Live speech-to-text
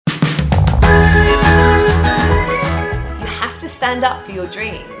stand up for your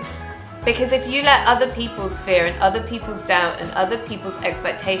dreams. Because if you let other people's fear and other people's doubt and other people's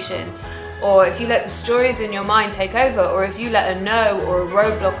expectation, or if you let the stories in your mind take over, or if you let a no or a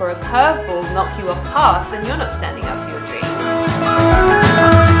roadblock or a curveball knock you off path, then you're not standing up for your dreams.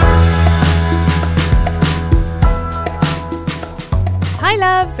 Hi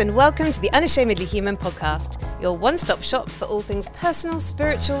loves, and welcome to the Unashamedly Human podcast, your one-stop shop for all things personal,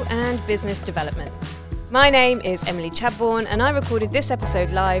 spiritual and business development. My name is Emily Chadbourne and I recorded this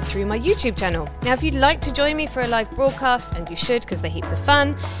episode live through my YouTube channel. Now if you'd like to join me for a live broadcast, and you should because they're heaps of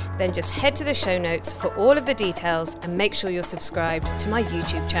fun, then just head to the show notes for all of the details and make sure you're subscribed to my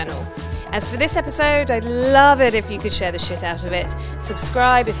YouTube channel. As for this episode, I'd love it if you could share the shit out of it.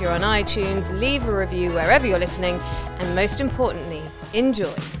 Subscribe if you're on iTunes, leave a review wherever you're listening, and most importantly,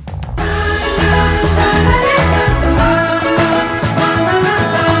 enjoy.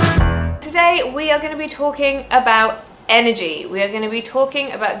 Today we are going to be talking about energy. We are going to be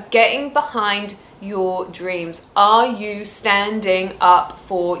talking about getting behind your dreams. Are you standing up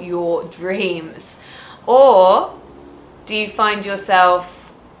for your dreams? Or do you find yourself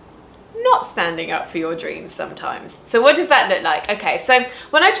not standing up for your dreams sometimes? So what does that look like? Okay, so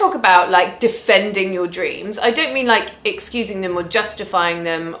when I talk about like defending your dreams, I don't mean like excusing them or justifying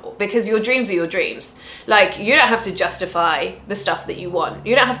them, because your dreams are your dreams. Like, you don't have to justify the stuff that you want.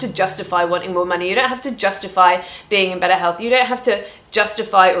 You don't have to justify wanting more money. You don't have to justify being in better health. You don't have to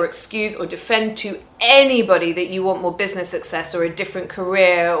justify or excuse or defend to anybody that you want more business success or a different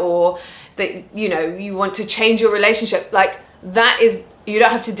career, or that, you know, you want to change your relationship. Like, that is, you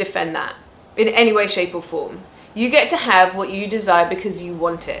don't have to defend that in any way, shape or form. You get to have what you desire because you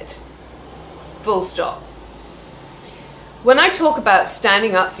want it. Full stop. When I talk about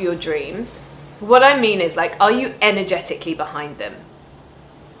standing up for your dreams, what I mean is, like, are you energetically behind them?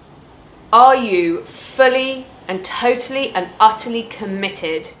 Are you fully and totally and utterly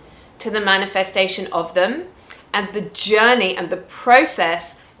committed to the manifestation of them and the journey and the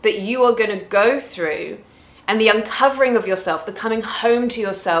process that you are going to go through, and the uncovering of yourself, the coming home to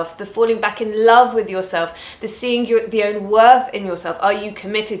yourself, the falling back in love with yourself, the seeing the own worth in yourself? Are you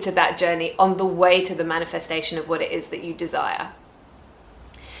committed to that journey on the way to the manifestation of what it is that you desire?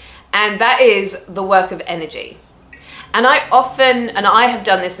 And that is the work of energy. And I have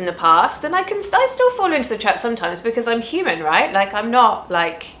done this in the past, and I still fall into the trap sometimes because I'm human, right? Like, I'm not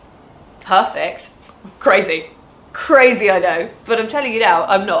like perfect. Crazy, I know, but I'm telling you now,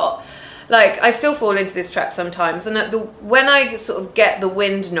 I'm not. Like, I still fall into this trap sometimes, and when I sort of get the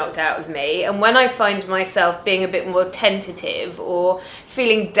wind knocked out of me, and when I find myself being a bit more tentative or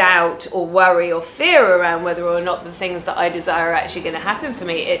feeling doubt or worry or fear around whether or not the things that I desire are actually going to happen for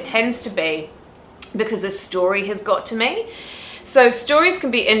me, it tends to be because a story has got to me. So stories can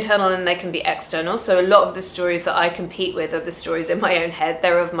be internal and they can be external. So a lot of the stories that I compete with are the stories in my own head.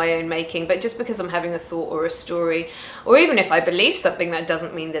 They're of my own making. But just because I'm having a thought or a story, or even if I believe something, that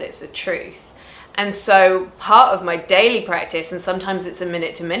doesn't mean that it's the truth. And so part of my daily practice, and sometimes it's a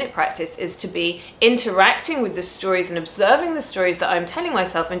minute-to-minute practice, is to be interacting with the stories and observing the stories that I'm telling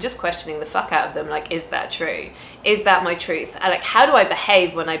myself and just questioning the fuck out of them. Like, is that true? Is that my truth? And like, how do I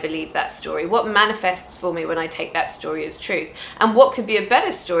behave when I believe that story? What manifests for me when I take that story as truth? And what could be a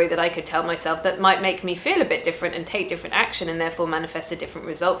better story that I could tell myself that might make me feel a bit different and take different action and therefore manifest a different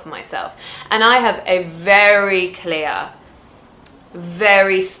result for myself? And I have a very clear,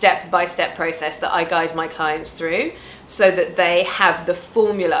 very step-by-step process that I guide my clients through, so that they have the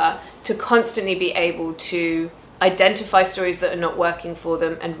formula to constantly be able to identify stories that are not working for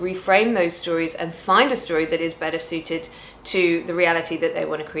them and reframe those stories and find a story that is better suited to the reality that they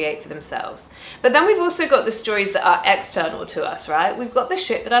want to create for themselves. But then we've also got the stories that are external to us, right? We've got the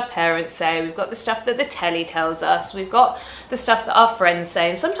shit that our parents say, we've got the stuff that the telly tells us, we've got the stuff that our friends say,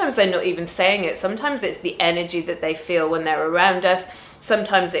 and sometimes they're not even saying it. Sometimes it's the energy that they feel when they're around us.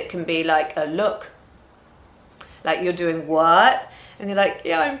 Sometimes it can be like a look, like, you're doing what? And you're like,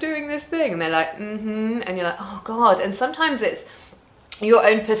 yeah, I'm doing this thing. And they're like, mm-hmm. And you're like, oh God. And sometimes it's your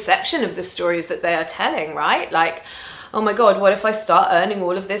own perception of the stories that they are telling, right? Like, oh my God, what if I start earning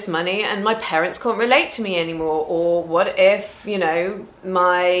all of this money and my parents can't relate to me anymore? Or what if,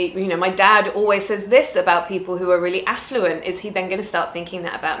 my dad always says this about people who are really affluent. Is he then going to start thinking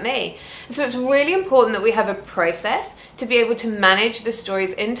that about me? And so it's really important that we have a process to be able to manage the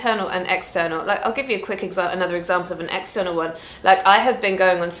stories, internal and external. Like, I'll give you a quick another example of an external one. Like, I have been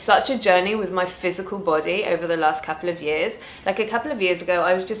going on such a journey with my physical body over the last couple of years. Like, a couple of years ago,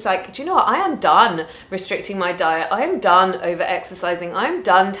 I was just like, do you know what? I am done restricting my diet. I am done over exercising. I'm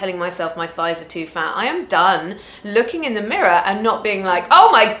done telling myself my thighs are too fat. I am done looking in the mirror and not being like, oh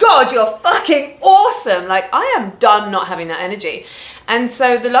my God, you're fucking awesome. Like, I am done not having that energy. And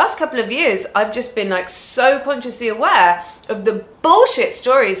so the last couple of years, I've just been like so consciously aware of the bullshit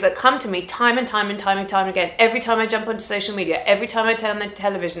stories that come to me time and time and time and time again. Every time I jump onto social media, every time I turn on the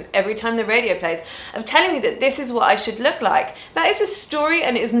television, every time the radio plays, of telling me that this is what I should look like. That is a story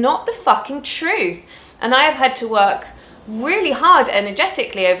and it is not the fucking truth. And I have had to work really hard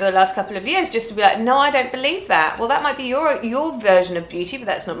energetically over the last couple of years just to be like, no, I don't believe that. Well, that might be your version of beauty, but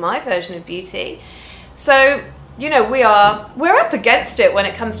that's not my version of beauty. So, you know, we're up against it when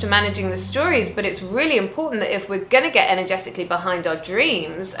it comes to managing the stories, but it's really important that if we're going to get energetically behind our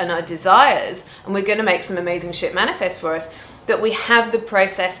dreams and our desires, and we're going to make some amazing shit manifest for us, that we have the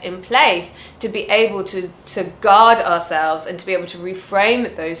process in place to be able to guard ourselves and to be able to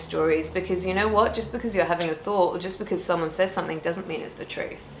reframe those stories. Because you know what? Just because you're having a thought or just because someone says something doesn't mean it's the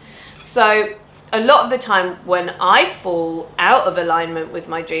truth. So a lot of the time when I fall out of alignment with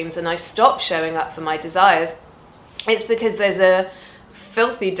my dreams and I stop showing up for my desires, it's because there's a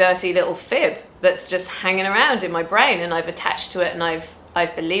filthy, dirty little fib that's just hanging around in my brain, and I've attached to it and I've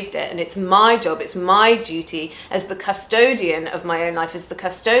believed it. And it's my job, it's my duty as the custodian of my own life, as the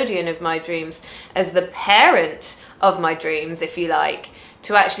custodian of my dreams, as the parent of my dreams, if you like,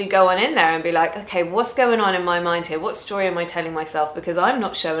 to actually go on in there and be like, okay, what's going on in my mind here? What story am I telling myself? Because I'm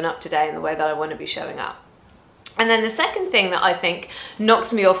not showing up today in the way that I want to be showing up. And then the second thing that I think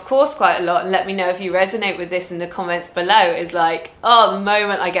knocks me off course quite a lot, and let me know if you resonate with this in the comments below, is like, oh, the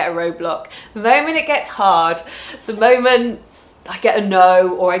moment I get a roadblock, the moment it gets hard, the moment I get a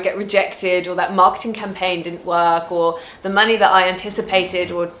no, or I get rejected, or that marketing campaign didn't work, or the money that I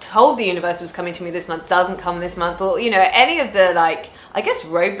anticipated or told the universe was coming to me this month doesn't come this month, or, you know, any of the, like, I guess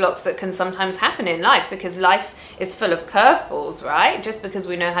roadblocks that can sometimes happen in life, because life is full of curveballs, right? Just because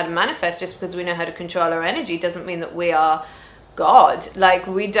we know how to manifest, just because we know how to control our energy doesn't mean that we are God. Like,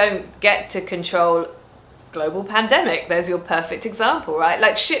 we don't get to control global pandemic. There's your perfect example, right?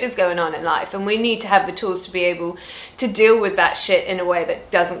 Like, shit is going on in life, and we need to have the tools to be able to deal with that shit in a way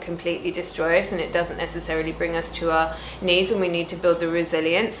that doesn't completely destroy us, and it doesn't necessarily bring us to our knees. And we need to build the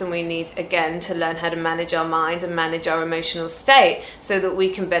resilience, and we need, again, to learn how to manage our mind and manage our emotional state so that we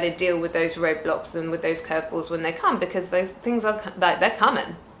can better deal with those roadblocks and with those curveballs when they come, because those things are like, they're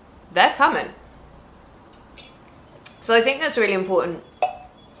coming. So I think that's really important.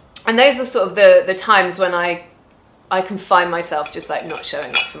 And those are sort of the times when I can find myself just like not showing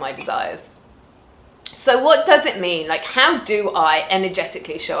up for my desires. So what does it mean? Like, how do I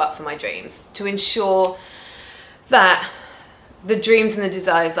energetically show up for my dreams to ensure that the dreams and the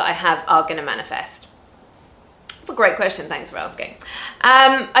desires that I have are going to manifest? That's a great question. Thanks for asking.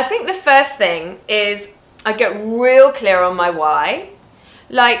 I think the first thing is I get real clear on my why.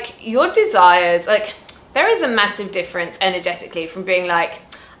 Like, your desires, like, there is a massive difference energetically from being like,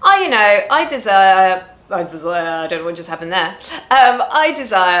 oh, you know, I desire, I don't know what just happened there. I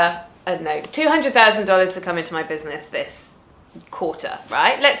desire, I don't know, $200,000 to come into my business this quarter,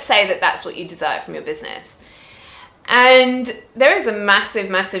 right? Let's say that that's what you desire from your business. And there is a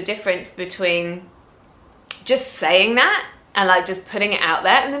massive, massive difference between just saying that and like just putting it out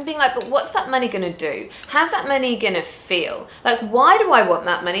there and then being like, but what's that money going to do? How's that money going to feel? Like, why do I want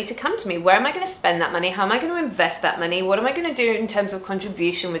that money to come to me? Where am I going to spend that money? How am I going to invest that money? What am I going to do in terms of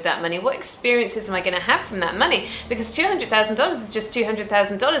contribution with that money? What experiences am I going to have from that money? Because $200,000 is just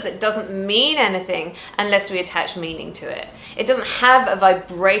 $200,000. It doesn't mean anything unless we attach meaning to it. It doesn't have a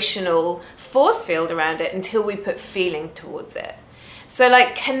vibrational force field around it until we put feeling towards it. So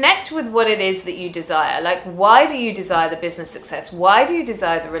like, connect with what it is that you desire. Like, why do you desire the business success? Why do you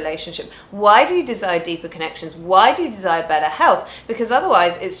desire the relationship? Why do you desire deeper connections? Why do you desire better health? Because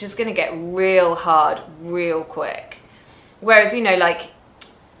otherwise it's just going to get real hard real quick. Whereas, you know, like,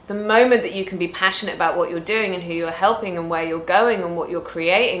 the moment that you can be passionate about what you're doing and who you're helping and where you're going and what you're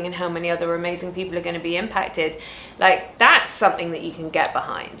creating and how many other amazing people are going to be impacted, like, that's something that you can get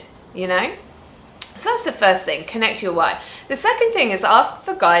behind, you know? So that's the first thing, connect to your why. The second thing is ask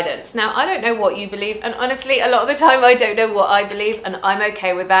for guidance. Now, I don't know what you believe, and honestly, a lot of the time I don't know what I believe, and I'm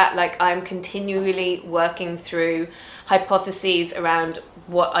okay with that. Like, I'm continually working through hypotheses around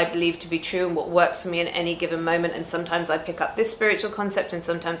what I believe to be true and what works for me in any given moment. And sometimes I pick up this spiritual concept and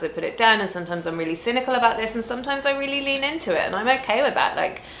sometimes I put it down, and sometimes I'm really cynical about this and sometimes I really lean into it, and I'm okay with that.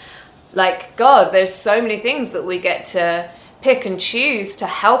 Like God, there's so many things that we get to pick and choose to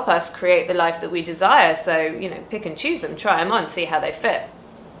help us create the life that we desire. So, you know, pick and choose them, try them on, see how they fit.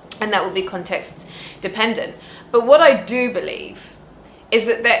 And that will be context dependent. But what I do believe is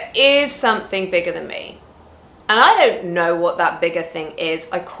that there is something bigger than me. And I don't know what that bigger thing is.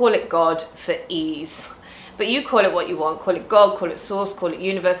 I call it God for ease. But you call it what you want. Call it God, call it source, call it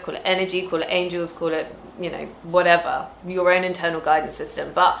universe, call it energy, call it angels, call it, whatever. Your own internal guidance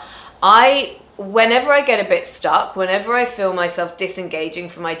system. But whenever I get a bit stuck, whenever I feel myself disengaging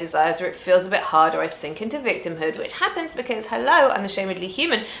from my desires, or it feels a bit hard, or I sink into victimhood, which happens because, hello, unashamedly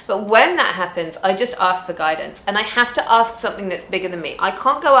human. But when that happens, I just ask for guidance. And I have to ask something that's bigger than me. I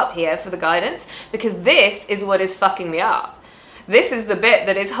can't go up here for the guidance because this is what is fucking me up. This is the bit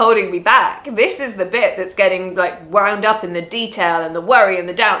that is holding me back. This is the bit that's getting wound up in the detail and the worry and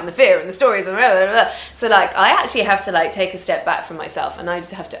the doubt and the fear and the stories and blah, blah, blah. So I actually have to take a step back from myself, and I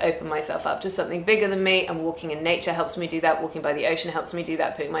just have to open myself up to something bigger than me. And walking in nature helps me do that. Walking by the ocean helps me do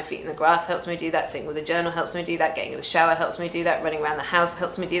that. Putting my feet in the grass helps me do that. Sitting with a journal helps me do that. Getting in the shower helps me do that. Running around the house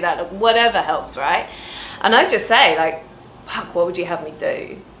helps me do that. Whatever helps, right? And I just say fuck, what would you have me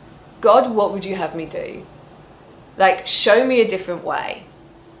do? God, what would you have me do? Show me a different way.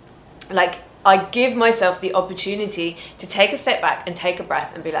 I give myself the opportunity to take a step back and take a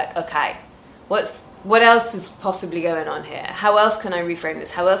breath and be okay, what else is possibly going on here? How else can I reframe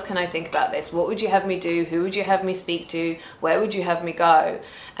this? How else can I think about this? What would you have me do? Who would you have me speak to? Where would you have me go?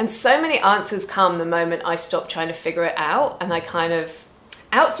 And so many answers come the moment I stop trying to figure it out, and I kind of...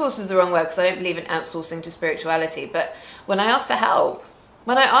 Outsource is the wrong word because I don't believe in outsourcing to spirituality, but when I ask for help,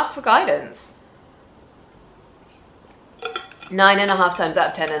 when I ask for guidance, 9.5 times out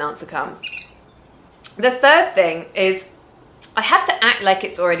of 10 an answer comes. The third thing is I have to act like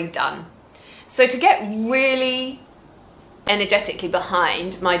it's already done. So to get really energetically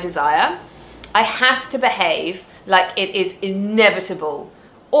behind my desire, I have to behave like it is inevitable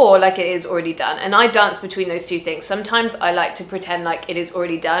or like it is already done. And I dance between those two things. Sometimes I like to pretend like it is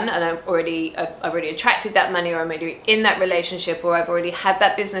already done and I've already attracted that money, or I'm already in that relationship, or I've already had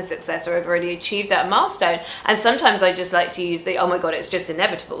that business success, or I've already achieved that milestone. And sometimes I just like to use the, oh my God, it's just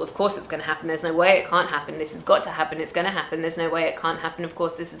inevitable. Of course it's going to happen. There's no way it can't happen. This has got to happen. It's going to happen. There's no way it can't happen. Of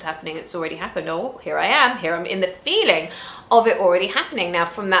course this is happening. It's already happened. Oh, here I am. Here I'm in the feeling of it already happening. Now,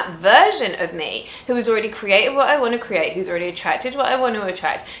 from that version of me who has already created what I want to create, who's already attracted what I want to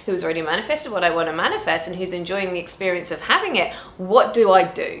attract, who's already manifested what I want to manifest, and who's enjoying the experience of having it, what do I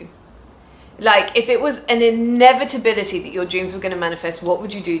do? If it was an inevitability that your dreams were going to manifest, what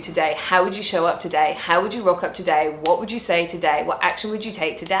would you do today? How would you show up today? How would you rock up today? What would you say today? What action would you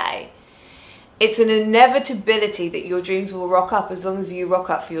take today? It's an inevitability that your dreams will rock up as long as you rock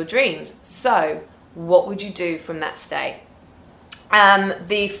up for your dreams. So what would you do from that state?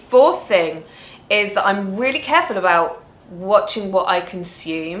 The fourth thing is that I'm really careful about watching what I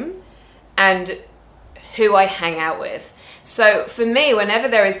consume and who I hang out with. So for me, whenever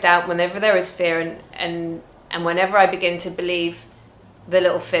there is doubt, whenever there is fear, and whenever I begin to believe the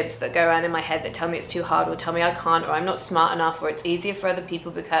little fibs that go around in my head that tell me it's too hard, or tell me I can't, or I'm not smart enough, or it's easier for other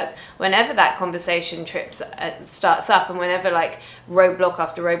people, because whenever that conversation starts up, and whenever roadblock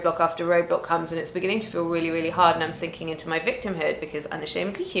after roadblock after roadblock comes, and it's beginning to feel really, really hard, and I'm sinking into my victimhood because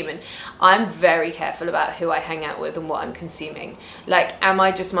unashamedly human, I'm very careful about who I hang out with and what I'm consuming. Am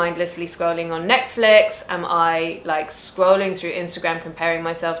I just mindlessly scrolling on Netflix? Am I scrolling through Instagram comparing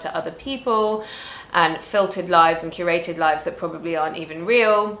myself to other people and filtered lives and curated lives that probably aren't even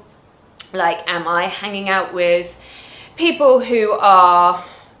real? Am I hanging out with people who are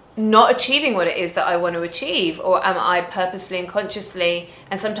not achieving what it is that I want to achieve? Or am I purposely and consciously,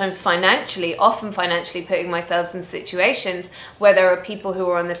 and sometimes financially, often financially, putting myself in situations where there are people who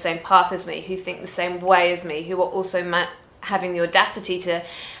are on the same path as me, who think the same way as me, who are also having the audacity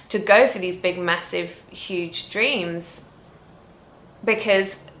to go for these big, massive, huge dreams?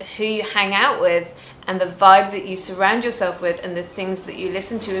 Because who you hang out with and the vibe that you surround yourself with and the things that you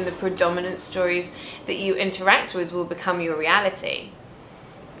listen to and the predominant stories that you interact with will become your reality.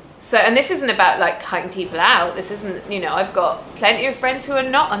 So, and this isn't about cutting people out. This isn't, I've got plenty of friends who are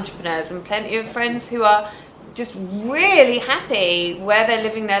not entrepreneurs and plenty of friends who are just really happy where they're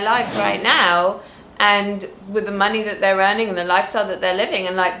living their lives right now and with the money that they're earning and the lifestyle that they're living.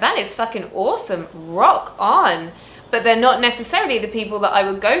 And that is fucking awesome. Rock on. But they're not necessarily the people that I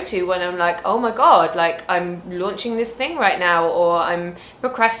would go to when I'm oh my God, I'm launching this thing right now, or I'm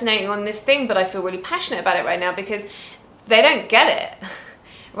procrastinating on this thing, but I feel really passionate about it right now, because they don't get it,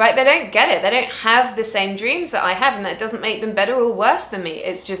 right? They don't get it. They don't have the same dreams that I have, and that doesn't make them better or worse than me.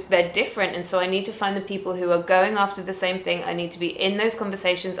 It's just they're different. And so I need to find the people who are going after the same thing. I need to be in those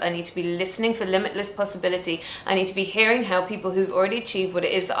conversations. I need to be listening for limitless possibility. I need to be hearing how people who've already achieved what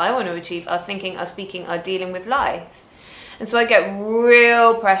it is that I want to achieve are thinking, are speaking, are dealing with life. And so I get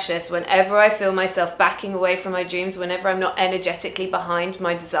real precious whenever I feel myself backing away from my dreams, whenever I'm not energetically behind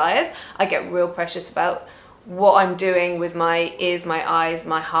my desires. I get real precious about what I'm doing with my ears, my eyes,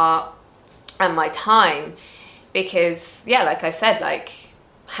 my heart, and my time. Because, yeah, like I said, like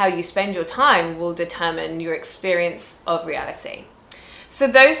how you spend your time will determine your experience of reality. So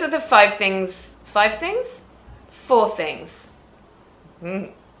those are the four things,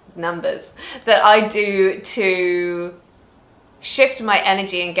 numbers, that I do to shift my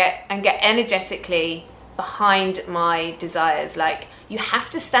energy and get energetically behind my desires. Like, you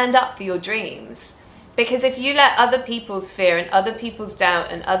have to stand up for your dreams, because if you let other people's fear and other people's doubt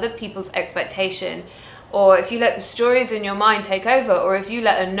and other people's expectation, or if you let the stories in your mind take over, or if you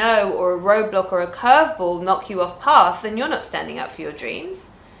let a no or a roadblock or a curveball knock you off path, then you're not standing up for your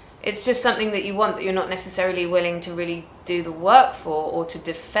dreams. It's just something that you want that you're not necessarily willing to really do the work for or to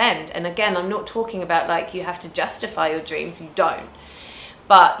defend. And again, I'm not talking about like you have to justify your dreams. You don't.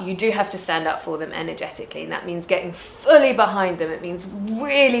 But you do have to stand up for them energetically. And that means getting fully behind them. It means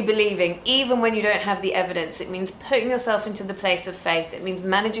really believing, even when you don't have the evidence. It means putting yourself into the place of faith. It means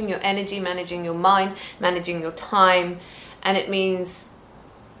managing your energy, managing your mind, managing your time. And it means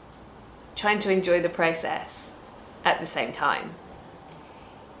trying to enjoy the process at the same time.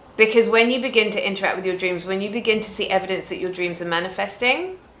 Because when you begin to interact with your dreams, when you begin to see evidence that your dreams are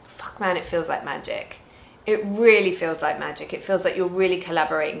manifesting, fuck man, it feels like magic. It really feels like magic. It feels like you're really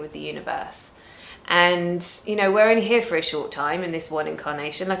collaborating with the universe. And, you know, we're only here for a short time in this one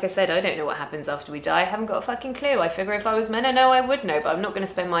incarnation. Like I said, I don't know what happens after we die. I haven't got a fucking clue. I figure if I was meant to know, I would know. But I'm not going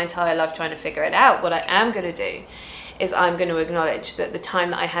to spend my entire life trying to figure it out. What I am going to do is I'm going to acknowledge that the time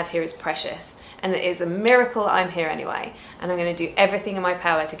that I have here is precious. And that it's a miracle I'm here anyway. And I'm going to do everything in my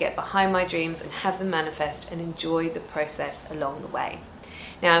power to get behind my dreams and have them manifest and enjoy the process along the way.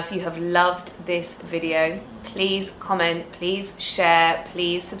 Now, if you have loved this video, please comment, please share,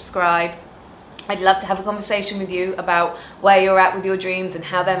 please subscribe. I'd love to have a conversation with you about where you're at with your dreams and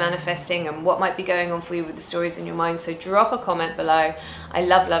how they're manifesting and what might be going on for you with the stories in your mind. So drop a comment below. I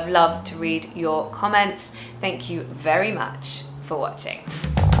love, love, love to read your comments. Thank you very much for watching.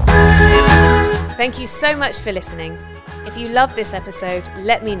 Thank you so much for listening. If you love this episode,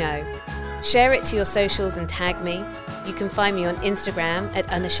 let me know. Share it to your socials and tag me. You can find me on Instagram at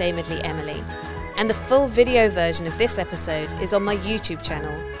unashamedlymily. And the full video version of this episode is on my YouTube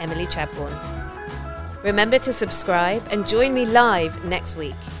channel, Emily Chadbourne. Remember to subscribe and join me live next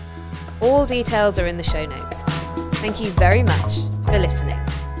week. All details are in the show notes. Thank you very much for listening.